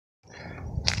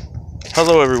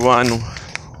Hello everyone,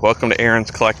 welcome to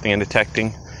Aaron's Collecting and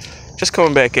Detecting. Just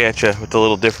coming back at you with a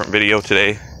little different video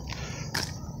today.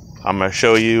 I'm going to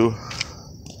show you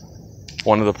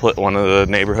one of the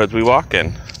neighborhoods we walk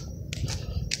in.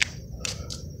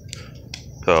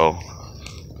 So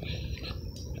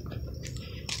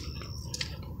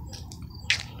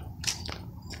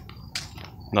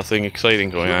nothing exciting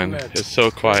going on. It's so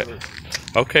quiet.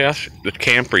 Okay, the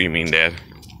camper you mean, Dad?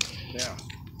 Yeah.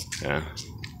 Yeah.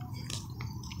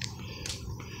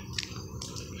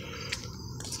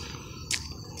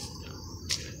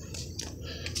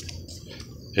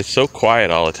 It's so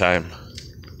quiet all the time.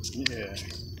 Yeah.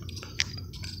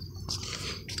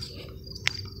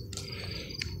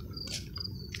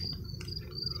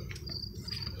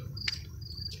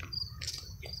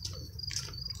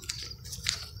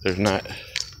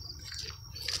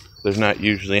 There's not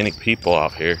usually any people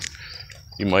out here.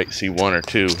 You might see one or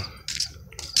two.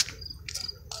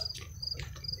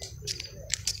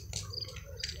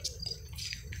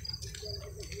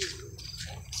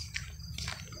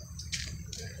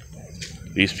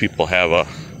 These people have a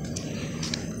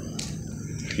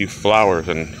few flowers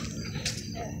in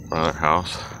front of their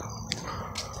house.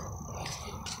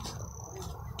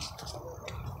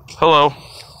 Hello.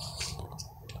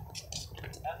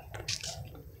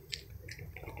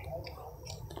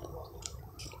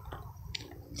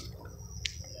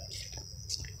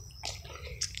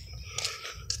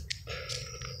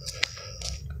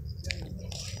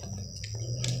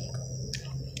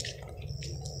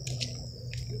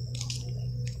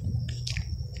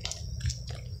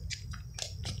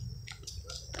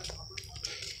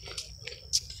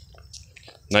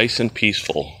 Nice and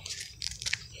peaceful.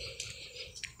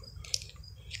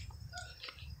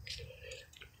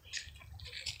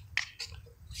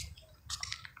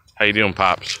 How you doing,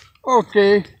 Pops?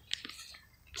 Okay.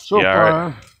 So Yeah, far,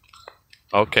 right.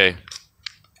 Okay.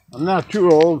 I'm not too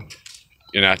old.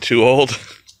 You're not too old?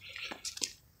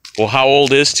 Well, how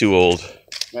old is too old?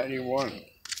 91.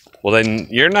 Well, then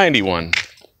you're 91.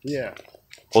 Yeah.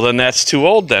 Well, then that's too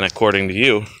old then, according to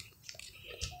you.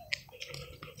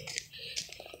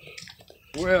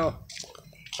 Well,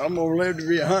 I'm gonna live to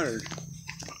be 100.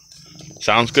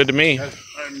 Sounds good to me.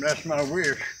 That's my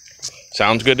wish.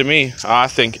 Sounds good to me. I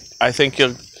think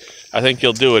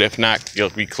you'll do it. If not, you'll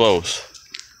be close.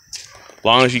 As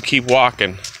long as you keep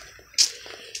walking,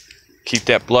 keep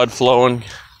that blood flowing,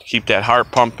 keep that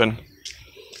heart pumping.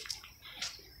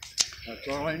 That's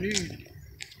all I need.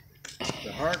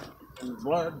 The heart and the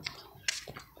blood.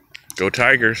 Go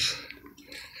Tigers.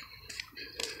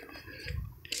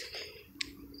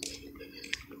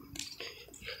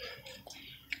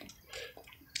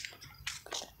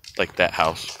 Like that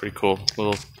house, pretty cool.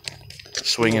 Little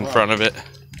swing in front of it.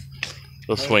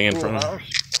 Little swing in front of it.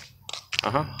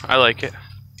 I like it.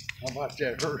 How about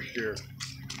that Hearst here?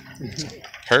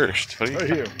 Hearst? What are you?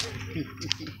 Right here.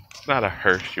 It's not a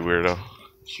Hearst, you weirdo.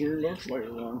 Sure looks like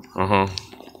one.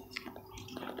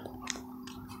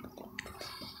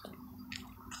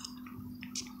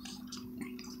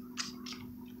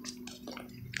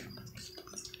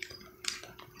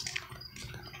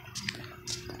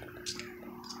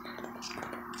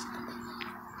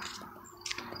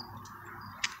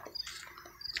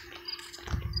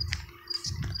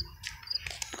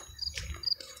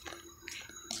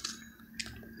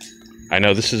 I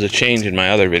know this is a change in my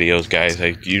other videos, guys.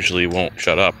 I usually won't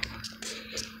shut up.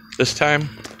 This time,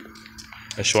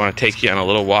 I just want to take you on a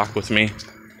little walk with me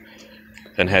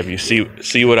and have you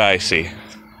see what I see.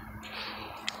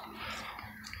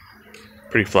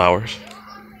 Pretty flowers.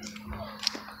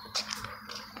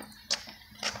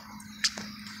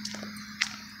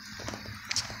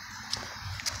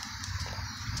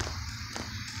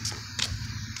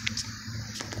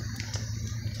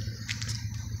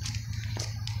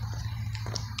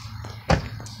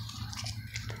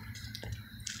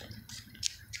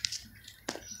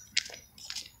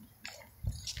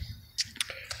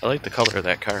 I like the color of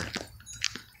that car.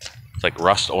 It's like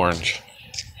rust orange.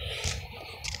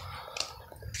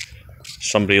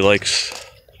 Somebody likes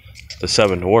the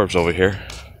Seven Dwarves over here.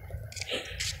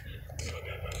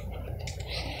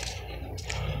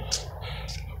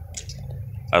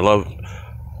 I love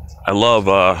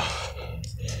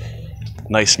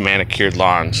nice manicured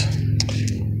lawns.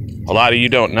 A lot of you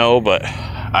don't know, but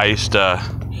I used to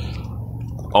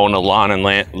own a lawn and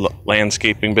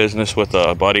landscaping business with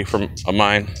a buddy of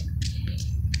mine.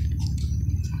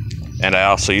 And I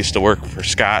also used to work for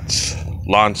Scott's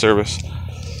Lawn Service.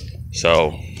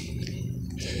 So,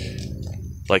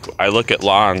 like, I look at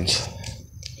lawns,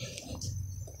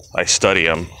 I study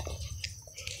them.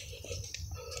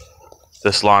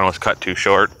 This lawn was cut too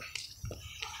short.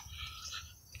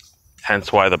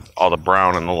 Hence why all the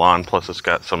brown in the lawn, plus it's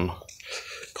got some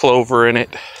clover in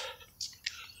it.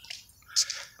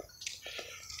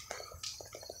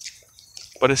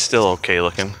 But it's still okay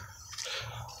looking.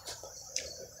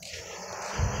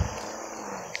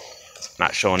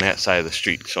 Not showing that side of the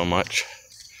street so much.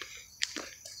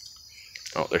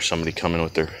 Oh, there's somebody coming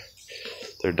with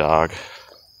their dog.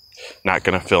 Not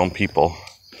gonna film people.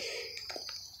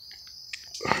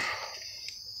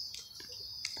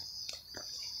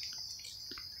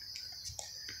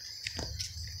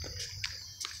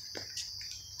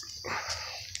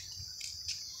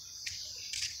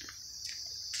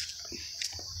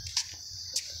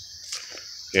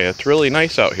 Yeah, it's really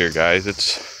nice out here, guys.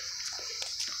 It's,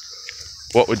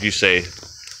 what would you say,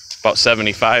 about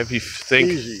 75, you think?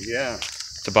 Easy, yeah.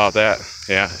 It's about that.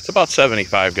 Yeah, it's about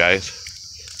 75, guys.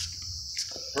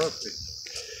 Perfect.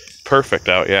 Perfect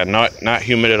out, yeah. Not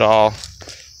humid at all.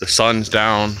 The sun's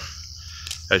down,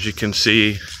 as you can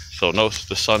see. So no,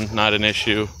 the sun's not an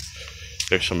issue.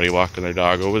 There's somebody walking their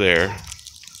dog over there.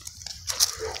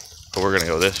 But we're gonna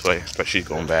go this way, but she's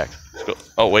going back. Let's go.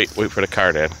 Oh, wait for the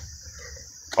car, Dad.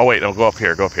 Oh wait, no, go up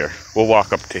here, go up here. We'll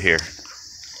walk up to here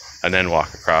and then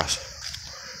walk across.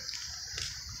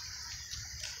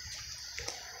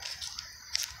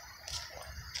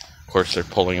 Of course, they're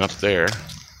pulling up there.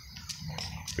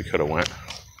 We could have went.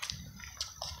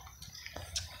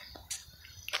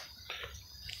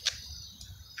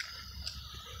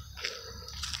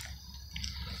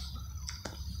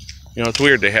 You know, it's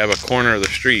weird. They have a corner of the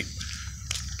street,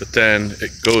 but then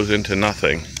it goes into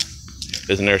nothing.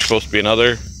 Isn't there supposed to be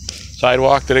another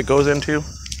sidewalk that it goes into?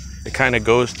 It kind of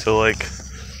goes to like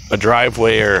a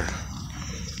driveway or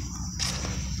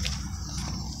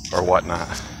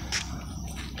whatnot.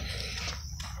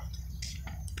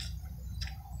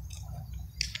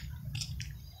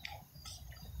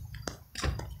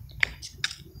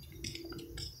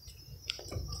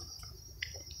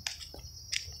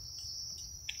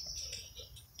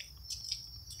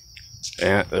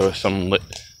 And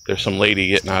there's some lady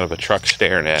getting out of a truck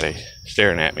staring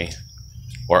at me,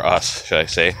 or us, should I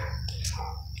say.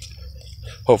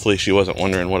 Hopefully she wasn't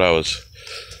wondering what I was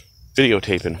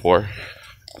videotaping for.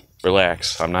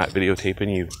 Relax, I'm not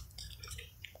videotaping you.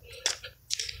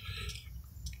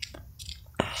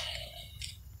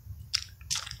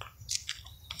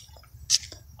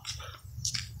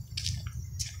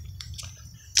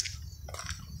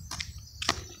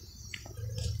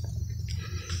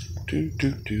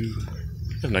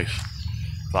 There's nice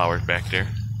flowers back there.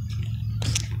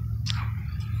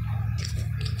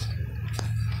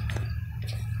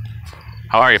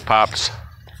 How are you, Pops?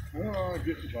 Oh,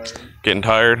 getting tired. Getting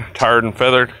tired? Tired and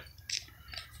feathered?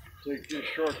 Take this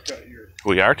shortcut here.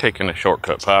 We are taking a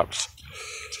shortcut, Pops.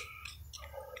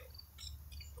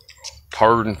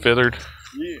 Tired and feathered?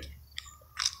 Yeah.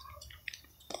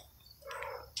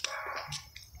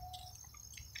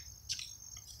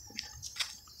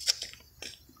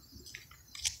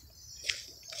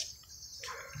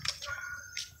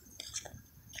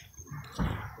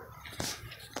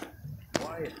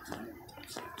 Quiet.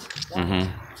 Mm-hmm.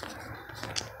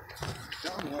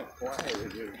 Tell them how quiet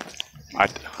it is.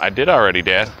 I did already,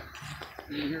 Dad.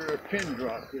 You hear a pin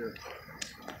drop here.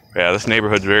 Yeah, this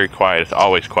neighborhood's very quiet. It's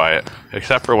always quiet,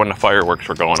 except for when the fireworks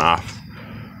were going off.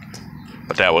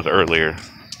 But that was earlier.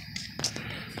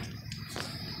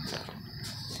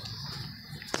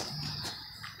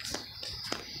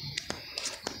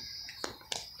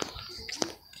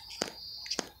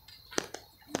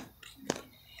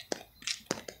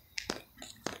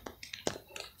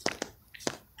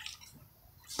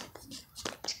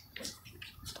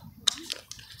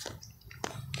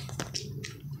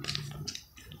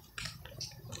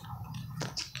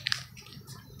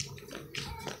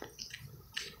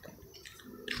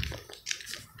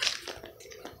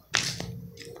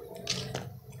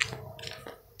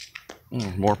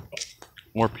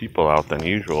 More people out than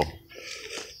usual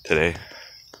today.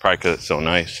 Probably because it's so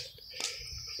nice.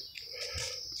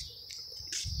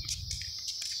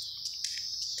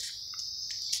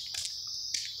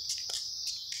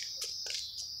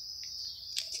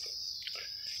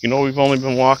 You know, we've only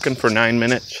been walking for 9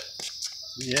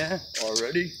 minutes. Yeah,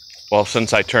 already? Well,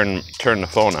 since I turned the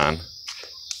phone on.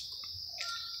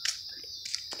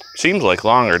 Seems like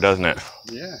longer, doesn't it?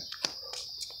 Yeah.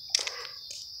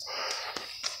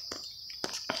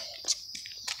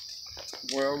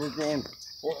 Well, we're going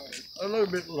a little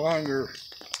bit longer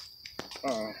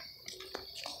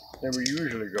than we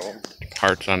usually go.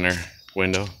 Hearts on their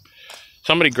window.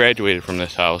 Somebody graduated from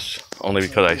this house only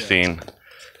because I seen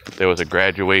there was a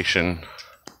graduation,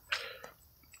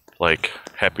 like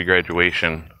happy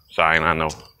graduation sign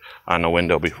on the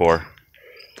window before.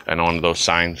 And one of those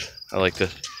signs. I like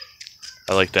this.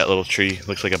 I like that little tree.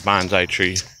 Looks like a bonsai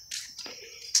tree.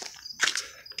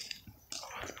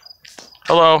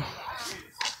 Hello.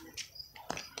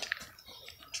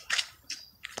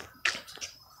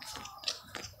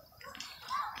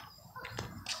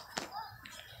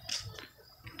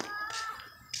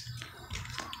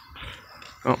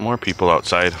 Oh, more people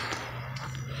outside.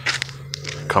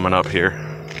 Coming up here.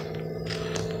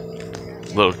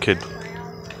 Little kid.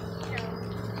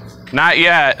 Not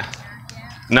yet.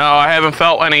 No, I haven't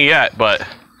felt any yet, but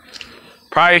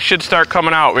probably should start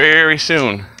coming out very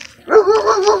soon.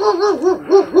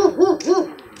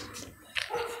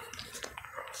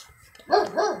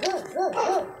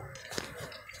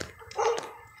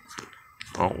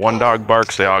 Oh, one dog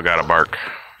barks, they all gotta bark.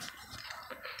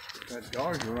 Got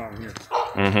dogs around here.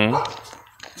 Mm-hmm.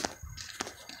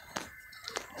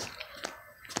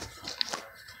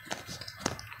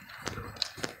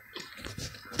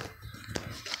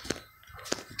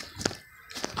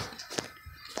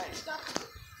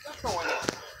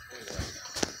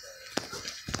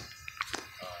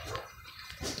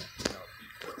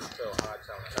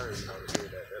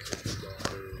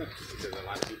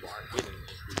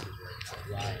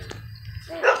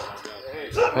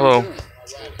 Hello.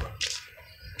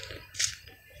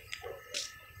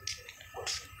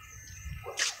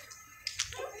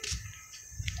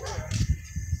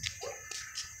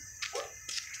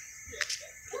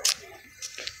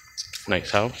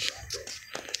 Nice house.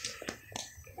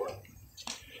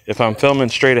 If I'm filming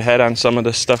straight ahead on some of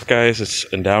this stuff, guys,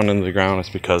 and down into the ground, it's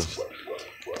because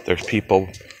there's people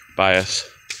by us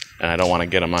and I don't want to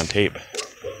get them on tape.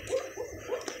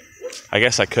 I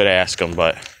guess I could ask them,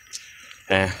 but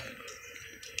I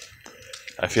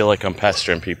feel like I'm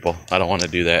pestering people. I don't want to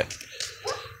do that.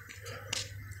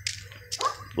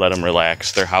 Let them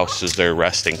relax. Their house is their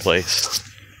resting place.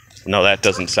 No, that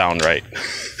doesn't sound right.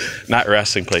 Not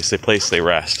resting place, the place they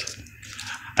rest.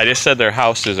 I just said their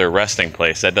house is their resting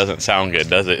place. That doesn't sound good,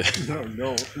 does it?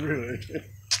 No, really.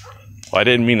 Well, I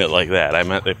didn't mean it like that. I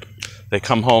meant they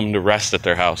come home to rest at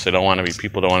their house. They don't want to be,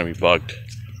 people don't want to be bugged.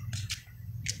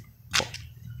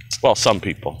 Well, some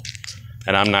people.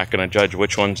 And I'm not going to judge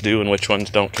which ones do and which ones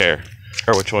don't care.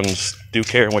 Or which ones do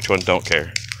care and which ones don't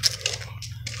care.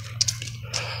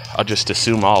 I'll just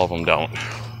assume all of them don't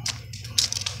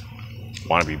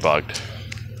want to be bugged.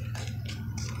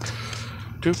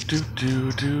 Do do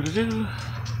do do do do.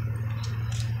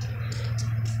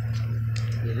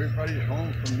 Everybody's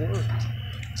home from work.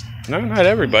 No, not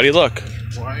everybody. Look,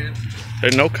 Quiet.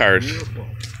 there's no cars. Beautiful.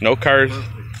 No cars.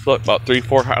 Perfect. Look, about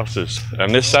 3-4 houses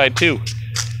on this side too.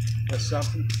 That's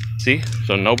something. See,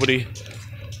 so nobody's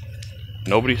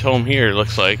home here. It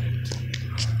looks like.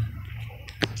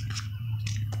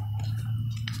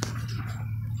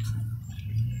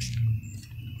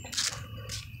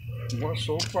 Well,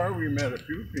 so far we met a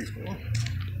few people.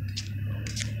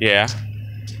 Yeah.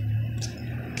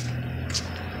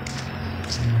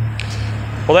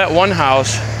 Well, that one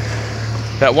house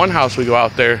we go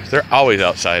out there, they're always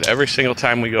outside every single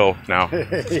time we go now.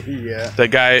 Yeah. The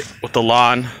guy with the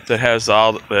lawn that has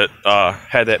all that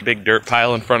had that big dirt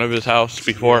pile in front of his house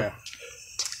before. Yeah.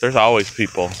 There's always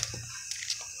people.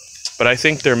 But I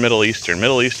think they're Middle Eastern.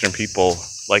 Middle Eastern people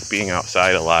like being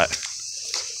outside a lot.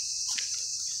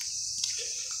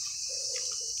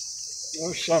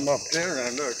 There's some up there,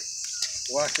 and look,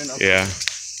 walking up. Yeah.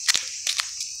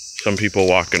 Some people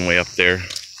walking way up there.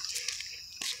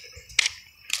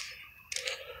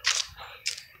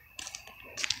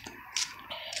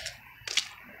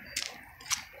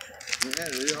 Yeah,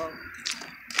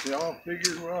 they all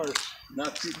figured, well, it's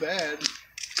not too bad.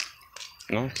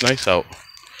 No, it's nice out.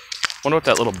 Wonder what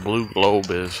that little blue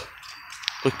globe is.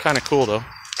 Looks kind of cool though.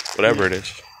 Whatever it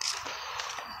is.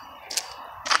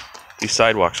 These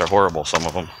sidewalks are horrible, some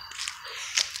of them.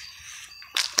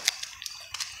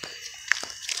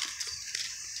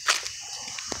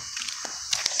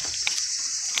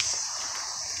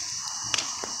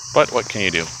 But what can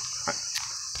you do?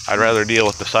 I'd rather deal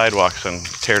with the sidewalks than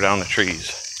tear down the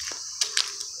trees.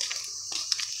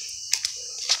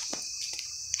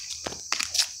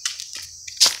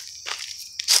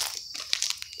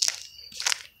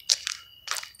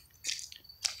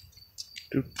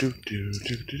 Do do do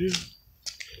do do do.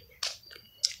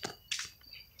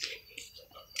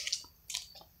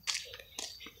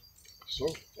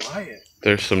 So quiet.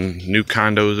 There's some new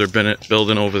condos they're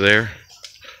building over there.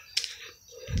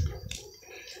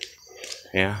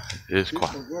 Yeah, it is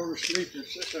quiet. People go to sleep at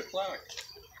 6 o'clock.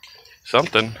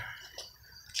 Something.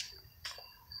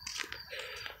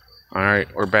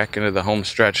 Alright, we're back into the home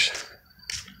stretch.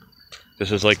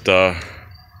 This is like the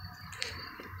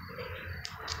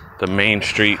the main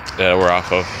street that we're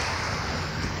off of.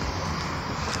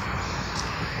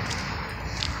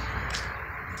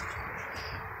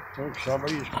 I think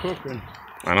somebody's cooking.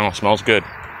 I know, it smells good.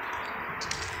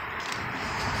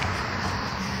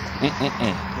 In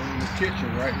the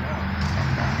kitchen right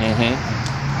now.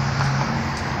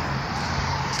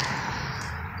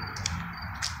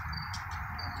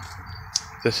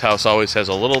 This house always has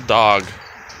a little dog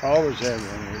Always have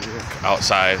one here.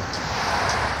 outside.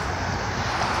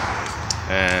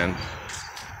 And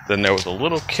then there was a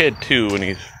little kid too, and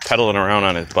he's pedaling around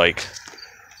on his bike.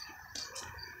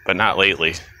 But not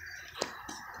lately.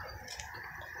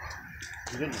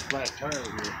 He's getting a flat tire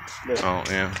here. Look. Oh,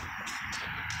 yeah.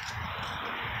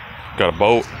 Got a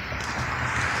boat.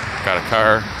 Got a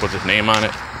car with his name on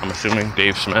it. I'm assuming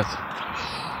Dave Smith.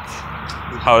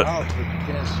 There's How- a house, but you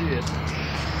can't see it.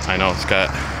 I know it's got.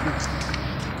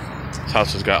 This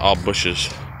house has got all bushes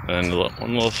and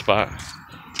one little spot.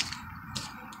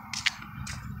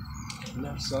 Isn't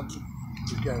that something?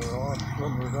 You got it all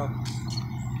covered up.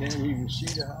 Can't even see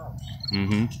the house.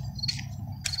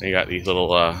 You got these little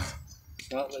Not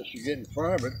unless you get in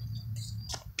front of it.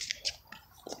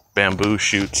 bamboo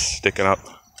shoots sticking up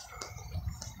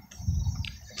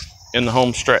in the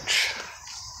home stretch.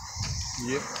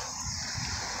 Yep.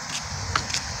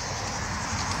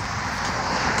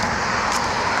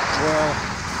 Well,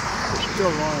 it's still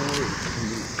a long way from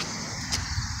me.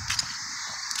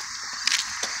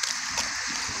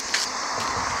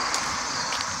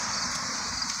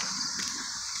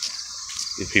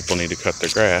 These people need to cut their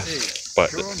grass, Hey, but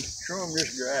show them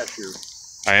this grass here.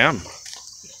 I am.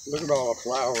 Look at all the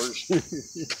flowers.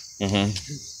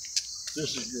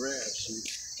 This is grass. See?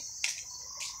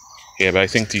 Yeah, but I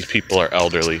think these people are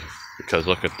elderly because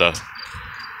look at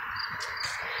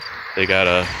they got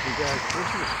a. We got a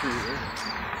Christmas tree there.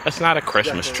 That's not a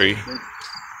Christmas tree. Decoration.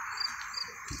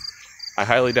 I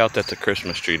highly doubt that's a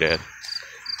Christmas tree, Dad.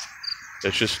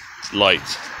 It's just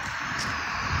lights.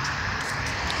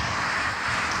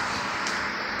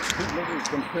 Look at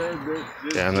compared this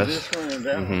Yeah, and to this- this one and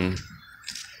that one.